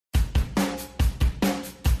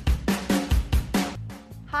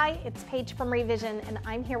Hi, it's Paige from Revision, and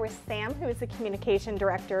I'm here with Sam, who is the Communication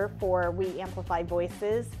Director for We Amplify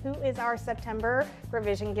Voices, who is our September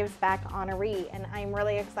Revision Gives Back honoree. And I'm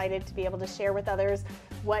really excited to be able to share with others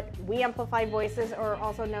what We Amplify Voices, or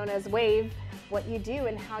also known as WAVE, what you do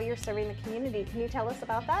and how you're serving the community. Can you tell us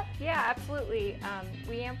about that? Yeah, absolutely.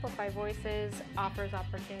 We Amplify Voices offers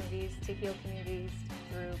opportunities to heal communities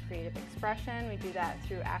through creative expression. We do that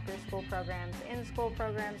through after-school programs, in-school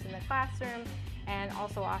programs in the classroom, and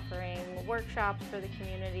also offering workshops for the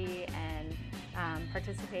community and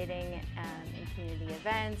participating in community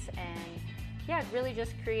events, and yeah, really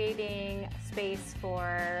just creating space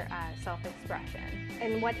for self-expression.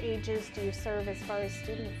 And what ages do you serve as far as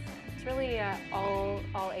students? It's really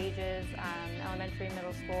all ages, elementary,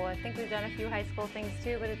 middle school. I think we've done a few high school things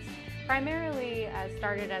too, but it's primarily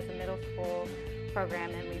started as a middle school program,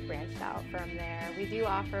 and we've branched out from there. We do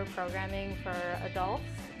offer programming for adults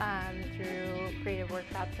through creative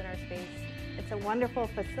workshops in our space. It's a wonderful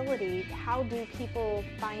facility. How do people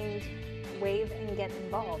find WAVE and get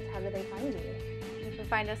involved? How do they find you? You can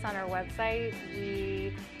find us on our website.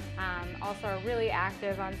 We also are really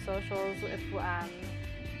active on socials.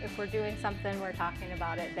 If we're doing something, we're talking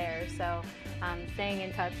about it there. So staying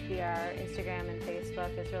in touch via our Instagram and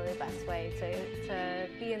Facebook is really the best way to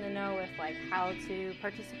be in the know with like how to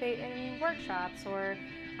participate in workshops, or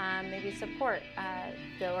maybe support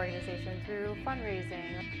the organization through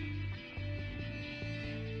fundraising.